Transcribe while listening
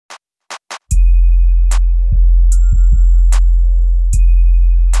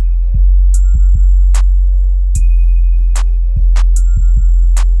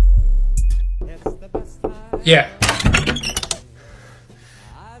Yeah.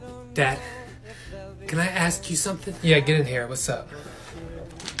 Dad, can I ask you something? Yeah, get in here. What's up?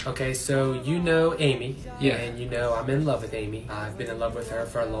 Okay, so you know Amy. Yeah. And you know I'm in love with Amy. I've been in love with her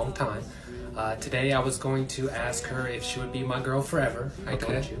for a long time. Today I was going to ask her if she would be my girl forever. I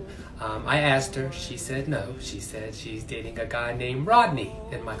told you. I asked her. She said no. She said she's dating a guy named Rodney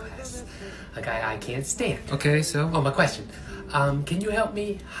in my class. A guy I can't stand. Okay, so? Oh, my question. Can you help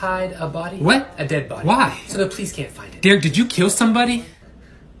me hide a body? What? A dead body. Why? So the police can't find it. Derek, did you kill somebody?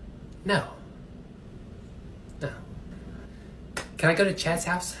 No. No. Can I go to Chad's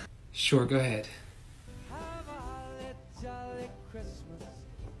house? Sure, go ahead.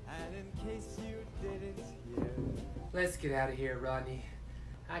 Let's get out of here, Rodney.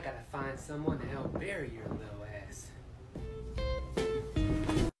 I gotta find someone to help bury your little ass.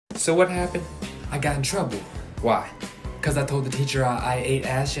 So what happened? I got in trouble. Why? Because I told the teacher I ate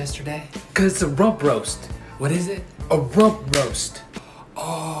ass yesterday. Because it's a rump roast. What is it? A rump roast.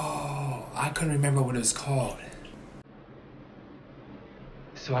 Oh, I couldn't remember what it was called.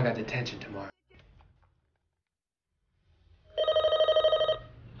 So I got detention tomorrow.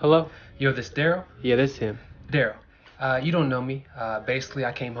 Hello? Yo, this Daryl? Yeah, this him. Daryl, you don't know me. Basically,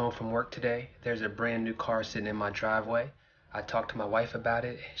 I came home from work today. There's a brand new car sitting in my driveway. I talked to my wife about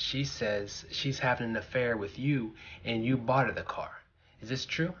it. She says she's having an affair with you and you bought her the car. Is this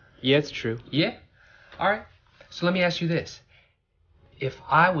true? Yeah, it's true. Yeah? Alright. So let me ask you this. If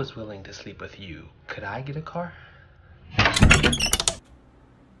I was willing to sleep with you, could I get a car?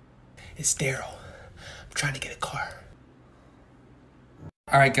 It's Daryl. I'm trying to get a car.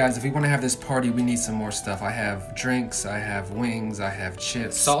 Alright guys, if we want to have this party, we need some more stuff. I have drinks, I have wings, I have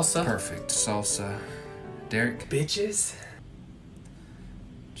chips. Salsa? Perfect. Salsa. Derek? Bitches?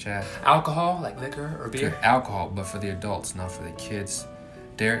 Chad? Alcohol, like liquor or beer? Okay, alcohol, but for the adults, not for the kids.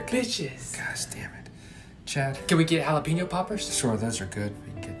 Derek? Bitches. Gosh damn it. Chad? Can we get jalapeno poppers? Sure, those are good.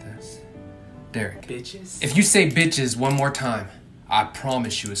 We can get this. Derek? Bitches? If you say bitches one more time, I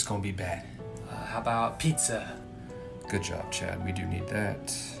promise you it's gonna be bad. How about pizza? Good job, Chad. We do need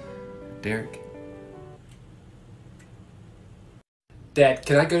that. Derek? Dad,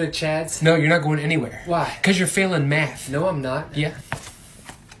 can I go to Chad's? No, you're not going anywhere. Why? Because you're failing math. No, I'm not. Yeah.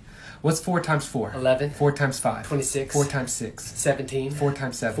 What's 4 times 4? 11. 4 times 5? 26. 4 times 6? 17. 4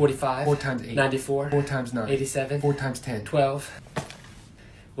 times 7? 45. 4 times 8? 94. 4 times 9? 87. 4 times 10? 12.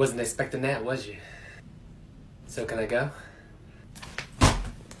 Wasn't expecting that, was you? So can I go?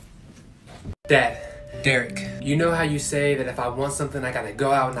 Dad. Derek. You know how you say that if I want something, I gotta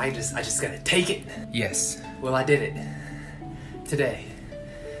go out and I just gotta take it? Yes. Well, I did it. Today.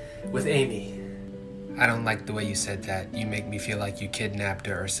 With Amy. I don't like the way you said that. You make me feel like you kidnapped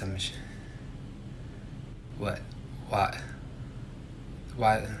her or some What? Why?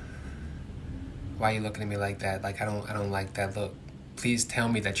 Why are you looking at me like that? Like, I don't like that look. Please tell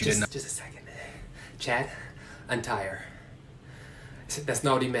me that you didn't. Just a second. Chad, untie her. That's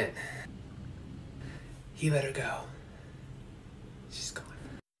not what he meant. He let her go. She's gone.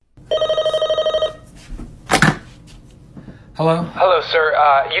 Hello? Hello, sir.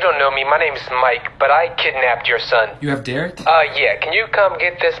 You don't know me. My name's Mike, but I kidnapped your son. You have Derek? Yeah. Can you come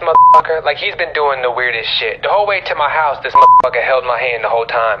get this motherfucker? Like, he's been doing the weirdest shit. The whole way to my house, this motherfucker held my hand the whole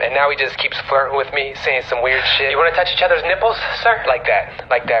time, and now he just keeps flirting with me, saying some weird shit. You want to touch each other's nipples, sir? Like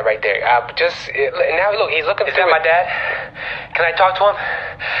that right there. Now look, he's looking. Is that my dad? Can I talk to him?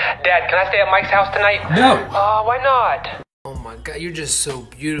 Dad, can I stay at Mike's house tonight? No. Why not? Oh my God, you're just so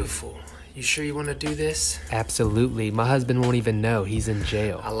beautiful. You sure you want to do this? Absolutely. My husband won't even know. He's in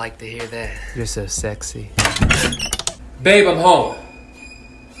jail. I like to hear that. You're so sexy. Babe, I'm home.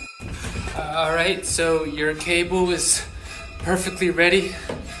 Alright, so your cable is perfectly ready.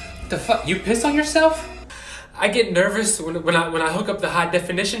 The fuck? You piss on yourself? I get nervous when I hook up the high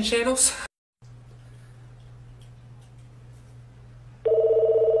definition channels.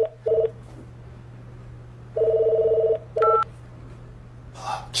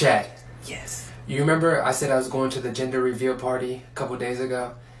 Hello, Chad. Yes. You remember I said I was going to the gender reveal party a couple days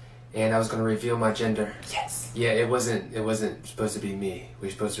ago? And I was going to reveal my gender? Yes. Yeah, it wasn't supposed to be me. We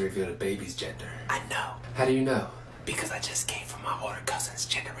were supposed to reveal the baby's gender. I know. How do you know? Because I just came from my older cousin's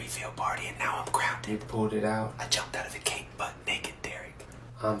gender reveal party and now I'm grounded. You pulled it out? I jumped out of the cake butt naked, Derek.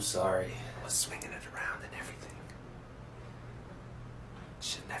 I'm sorry. I was swinging it around and everything.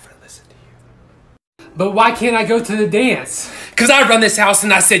 Should never listen to you. But why can't I go to the dance? Because I run this house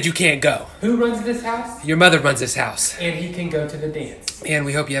and I said you can't go. Who runs this house? Your mother runs this house. And he can go to the dance. And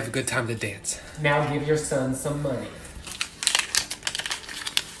we hope you have a good time to dance. Now give your son some money.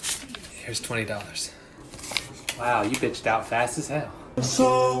 Here's $20. Wow, you bitched out fast as hell.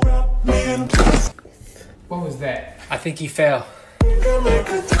 What was that? I think he fell.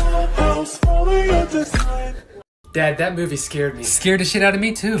 Dad, that movie scared me. Scared the shit out of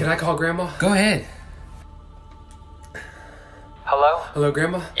me too. Can I call Grandma? Go ahead. Hello? Hello,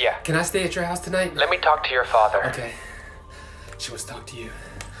 Grandma? Yeah. Can I stay at your house tonight? Let me talk to your father. Okay. She wants to talk to you.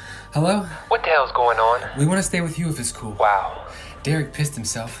 Hello? What the hell's going on? We want to stay with you if it's cool. Wow. Derek pissed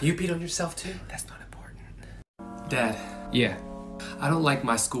himself. You peed on yourself too? That's not important. Dad, Yeah. I don't like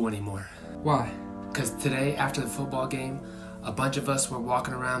my school anymore. Why? Because today, after the football game, a bunch of us were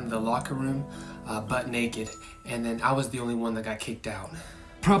walking around the locker room butt naked, and then I was the only one that got kicked out.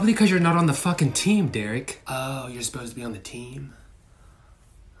 Probably because you're not on the fucking team, Derek. Oh, you're supposed to be on the team?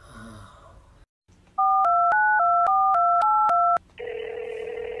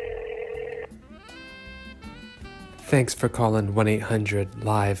 Thanks for calling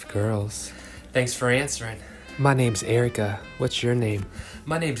 1-800-LIVE-GIRLS. Thanks for answering. My name's Erica. What's your name?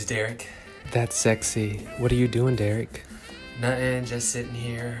 My name's Derek. That's sexy. What are you doing, Derek? Nothing, just sitting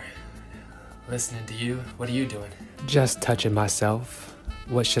here, listening to you. What are you doing? Just touching myself.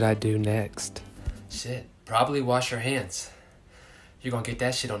 What should I do next? Shit, probably wash your hands. You're gonna get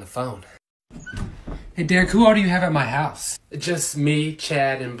that shit on the phone. Hey, Derek, who all do you have at my house? Just me,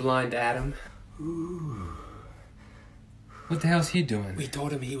 Chad, and blind Adam. Ooh. What the hell's he doing? We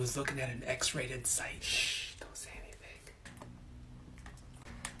told him he was looking at an X-rated site. Shh, don't say anything.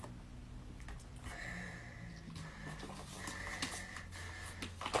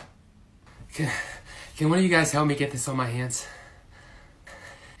 Can one of you guys help me get this on my hands?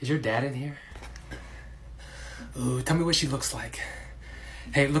 Is your dad in here? Ooh, tell me what she looks like.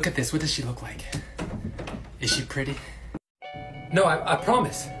 Hey, look at this. What does she look like? Is she pretty? No, I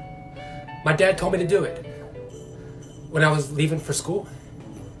promise. My dad told me to do it. When I was leaving for school,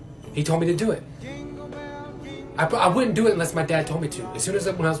 he told me to do it. I wouldn't do it unless my dad told me to. As soon as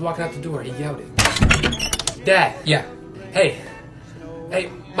when I was walking out the door, he yelled it. Dad. Yeah. Hey,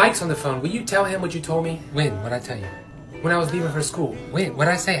 Mike's on the phone. Will you tell him what you told me? When? What'd I tell you? When I was leaving for school. When?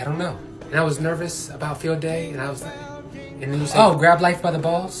 What'd I say? I don't know. And I was nervous about field day, and I was like, and then you said, Oh, grab life by the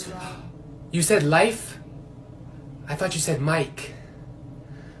balls? You said life? I thought you said Mike.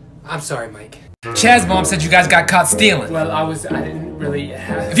 I'm sorry, Mike. Chad's mom said you guys got caught stealing. Well, I didn't really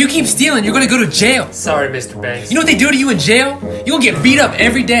have... If you keep stealing, you're gonna go to jail. Sorry, Mr. Banks. You know what they do to you in jail? You're gonna get beat up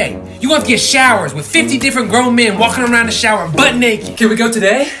every day. You're gonna have to get showers with 50 different grown men walking around the shower butt naked. Can we go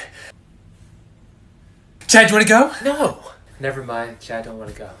today? Chad, you wanna go? No. Never mind, Chad, don't want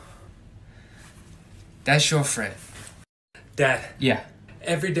to go. That's your friend. Dad. Yeah.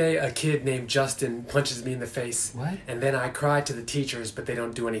 Every day a kid named Justin punches me in the face. What? And then I cry to the teachers, but they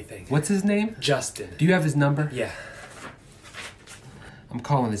don't do anything. What's his name? Justin. Do you have his number? Yeah. I'm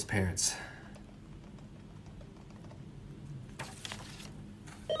calling his parents.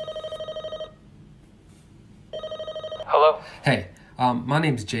 Hello? Hey, my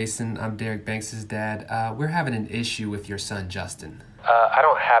name's Jason. I'm Derek Banks' dad. We're having an issue with your son, Justin. I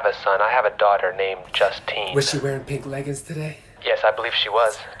don't have a son. I have a daughter named Justine. Was she wearing pink leggings today? Yes, I believe she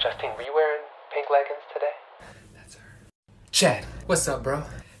was. Justine, were you wearing pink leggings today? That's her. Chad, what's up, bro?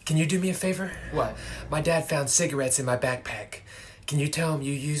 Can you do me a favor? What? My dad found cigarettes in my backpack. Can you tell him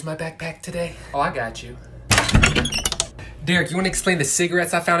you used my backpack today? Oh, I got you. Derek, you want to explain the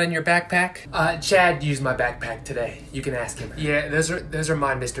cigarettes I found in your backpack? Chad used my backpack today. You can ask him. Yeah, those are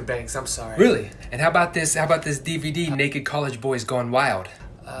mine, Mr. Banks. I'm sorry. Really? And how about this DVD, Naked College Boys Gone Wild?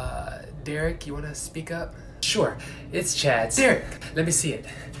 Derek, you want to speak up? Sure, it's Chad's. Derek, let me see it.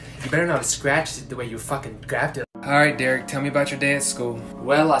 You better not have scratched it the way you fucking grabbed it. Alright, Derek, tell me about your day at school.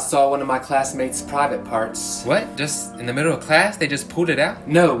 Well, I saw one of my classmates' private parts. What? Just in the middle of class? They just pulled it out?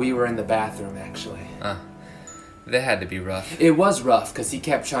 No, we were in the bathroom, actually. That had to be rough. It was rough, because he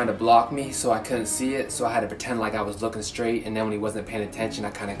kept trying to block me, so I couldn't see it, so I had to pretend like I was looking straight, and then when he wasn't paying attention, I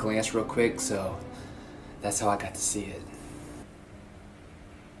kind of glanced real quick, so that's how I got to see it.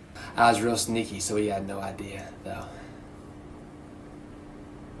 I was real sneaky, so he had no idea, though.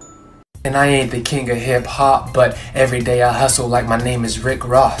 And I ain't the king of hip-hop, but every day I hustle like my name is Rick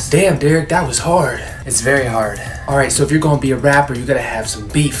Ross. Damn, Derek, that was hard. It's very hard. Alright, so if you're gonna be a rapper, you gotta have some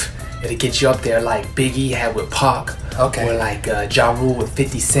beef. It'll get you up there like Biggie had with Pac. Okay. Or like Ja Rule with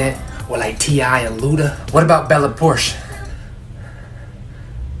 50 Cent. Or like T.I. and Luda. What about Bella Porsche?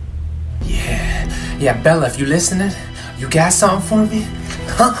 Yeah, Bella, if you listening, you got something for me?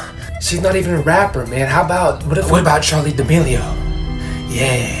 Huh? She's not even a rapper, man. How about, what about Charlie D'Amelio?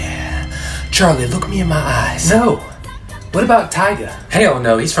 Yeah. Charlie, look me in my eyes. No. What about Tyga? Hell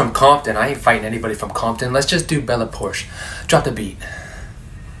no, he's from Compton. I ain't fighting anybody from Compton. Let's just do Bella Porsche. Drop the beat.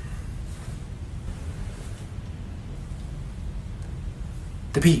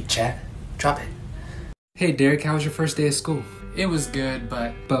 The beat, Chad. Drop it. Hey Derek, how was your first day of school? It was good,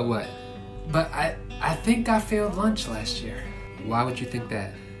 but What? I think I failed lunch last year. Why would you think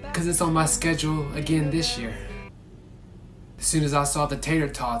that? Because it's on my schedule again this year. As soon as I saw the tater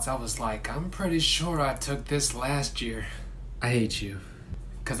tots, I was like, I'm pretty sure I took this last year. I hate you.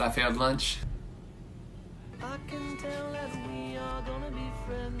 Because I failed lunch.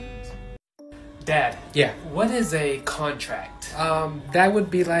 Dad. Yeah. What is a contract? That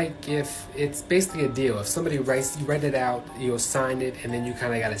would be like if it's basically a deal. If somebody writes, you write it out, you'll sign it, and then you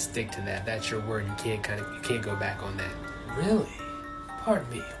kind of got to stick to that. That's your word. You can't go back on that. Really? Pardon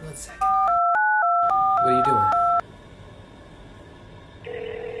me, 1 second. What are you doing?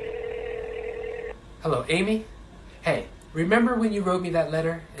 Hello, Amy? Hey, remember when you wrote me that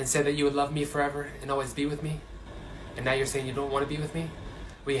letter and said that you would love me forever and always be with me? And now you're saying you don't want to be with me?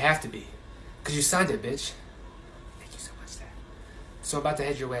 Well, you have to be. Because you signed it, bitch. Thank you so much, Dad. So I'm about to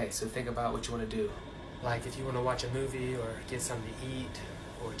head your way, so think about what you want to do. Like if you want to watch a movie or get something to eat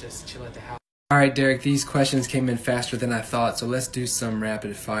or just chill at the house. All right, Derek, these questions came in faster than I thought, so let's do some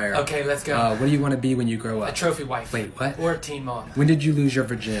rapid fire. Okay, let's go. What do you want to be when you grow A up? trophy wife. Wait, what? Or a teen mom. When did you lose your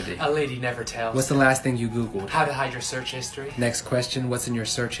virginity? A lady never tells. What's the last thing you Googled? How to hide your search history. Next question, what's in your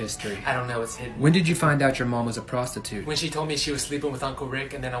search history? I don't know, it's hidden. When did you find out your mom was a prostitute? When she told me she was sleeping with Uncle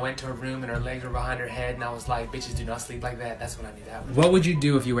Rick, and then I went to her room and her legs were behind her head, and I was like, bitches do not sleep like that. That's when I knew that was. What would you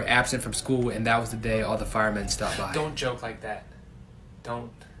do if you were absent from school and that was the day all the firemen stopped by? Don't joke like that. Don't.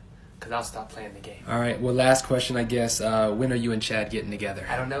 Because I'll stop playing the game. All right, well, last question, I guess. When are you and Chad getting together?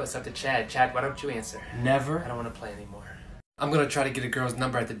 I don't know. It's up to Chad. Chad, why don't you answer? Never. I don't want to play anymore. I'm going to try to get a girl's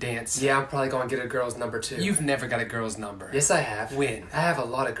number at the dance. Yeah, I'm probably going to get a girl's number, too. You've never got a girl's number. Yes, I have. When? I have a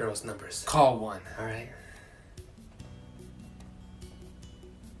lot of girls' numbers. Call one. All right.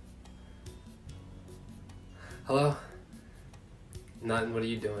 Hello? Nothing. What are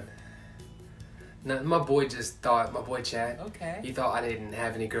you doing? Nothing. My boy Chad. Okay. He thought I didn't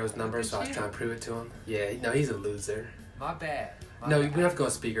have any girls' numbers, so I was trying to prove it to him. Yeah, no, he's a loser. My bad. No, we don't have to go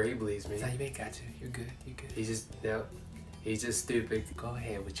on speaker. He believes me. No, you ain't got to. You're good. You're good. He's just stupid. Go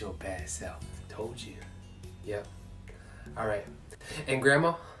ahead with your bad self. Told you. Yep. All right. And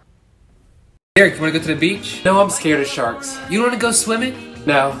Grandma? Derek, you want to go to the beach? No, I'm scared of sharks. You don't want to go swimming?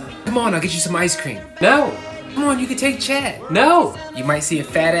 No. Come on, I'll get you some ice cream. No. Come on, you can take Chad. No. You might see a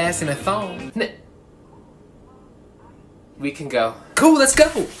fat ass in a thong. We can go. Cool, let's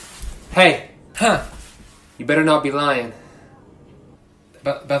go. Hey, Huh? you better not be lying.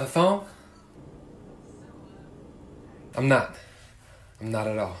 About the thong? I'm not. I'm not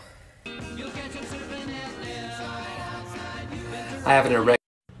at all. I have an erect.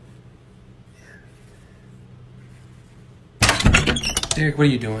 Derek, what are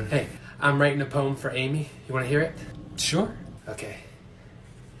you doing? Hey, I'm writing a poem for Amy. You want to hear it? Sure. Okay.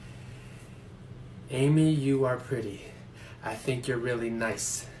 Amy, you are pretty. I think you're really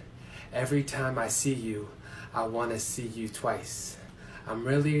nice. Every time I see you, I want to see you twice. I'm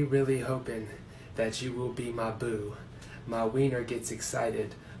really, really hoping that you will be my boo. My wiener gets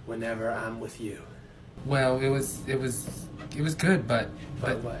excited whenever I'm with you. Well, it was good, but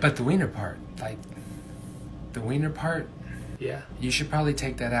what? the wiener part, like the wiener part, Yeah? you should probably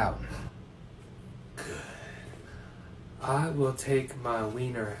take that out. I will take my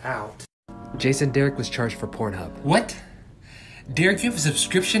wiener out. Jason, Derek was charged for Pornhub. What? Derek, you have a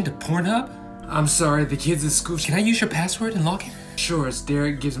subscription to Pornhub? I'm sorry, the kids at school. Can I use your password and log in? Sure, it's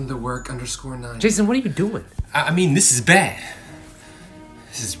Derek gives him the work _9. Jason, what are you doing? I mean, this is bad.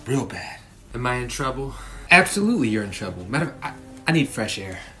 This is real bad. Am I in trouble? Absolutely, you're in trouble. Matter of fact, I need fresh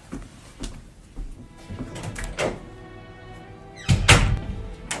air.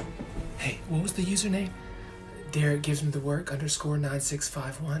 Hey, what was the username? Derek gives him the work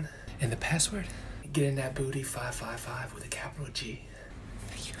 _9651. And the password? Get in that booty 555 with a capital G.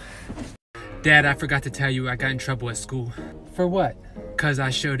 Thank you. Dad, I forgot to tell you I got in trouble at school. For what? Because I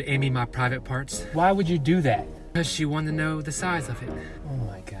showed Amy my private parts. Why would you do that? Because she wanted to know the size of it. Oh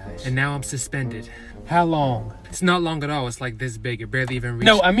my gosh. And now I'm suspended. How long? It's not long at all. It's like this big. It barely even reached.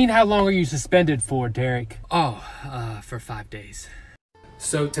 No, I mean how long are you suspended for, Derek? Oh, for 5 days.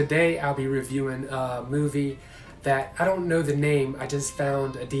 So today I'll be reviewing a movie that I don't know the name. I just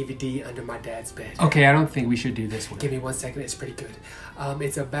found a DVD under my dad's bed. Okay, I don't think we should do this one. Give me 1 second. It's pretty good.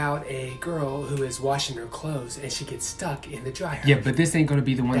 It's about a girl who is washing her clothes and she gets stuck in the dryer. Yeah, but this ain't gonna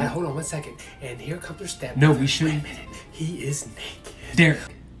be the one. Dad, hold on 1 second. And here comes her stepmother. No, we shouldn't. Wait a minute. He is naked. Derek.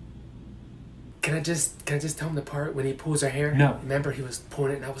 Can I just tell him the part when he pulls her hair? No. Remember, he was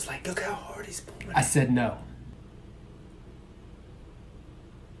pulling it, and I was like, look how hard he's pulling it. I said no.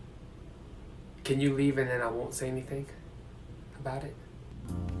 Can you leave and then I won't say anything about it?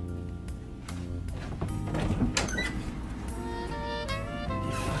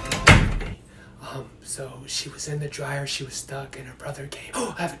 So she was in the dryer, she was stuck, and her brother came.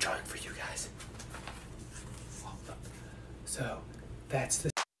 Oh, I have a drawing for you guys. So that's the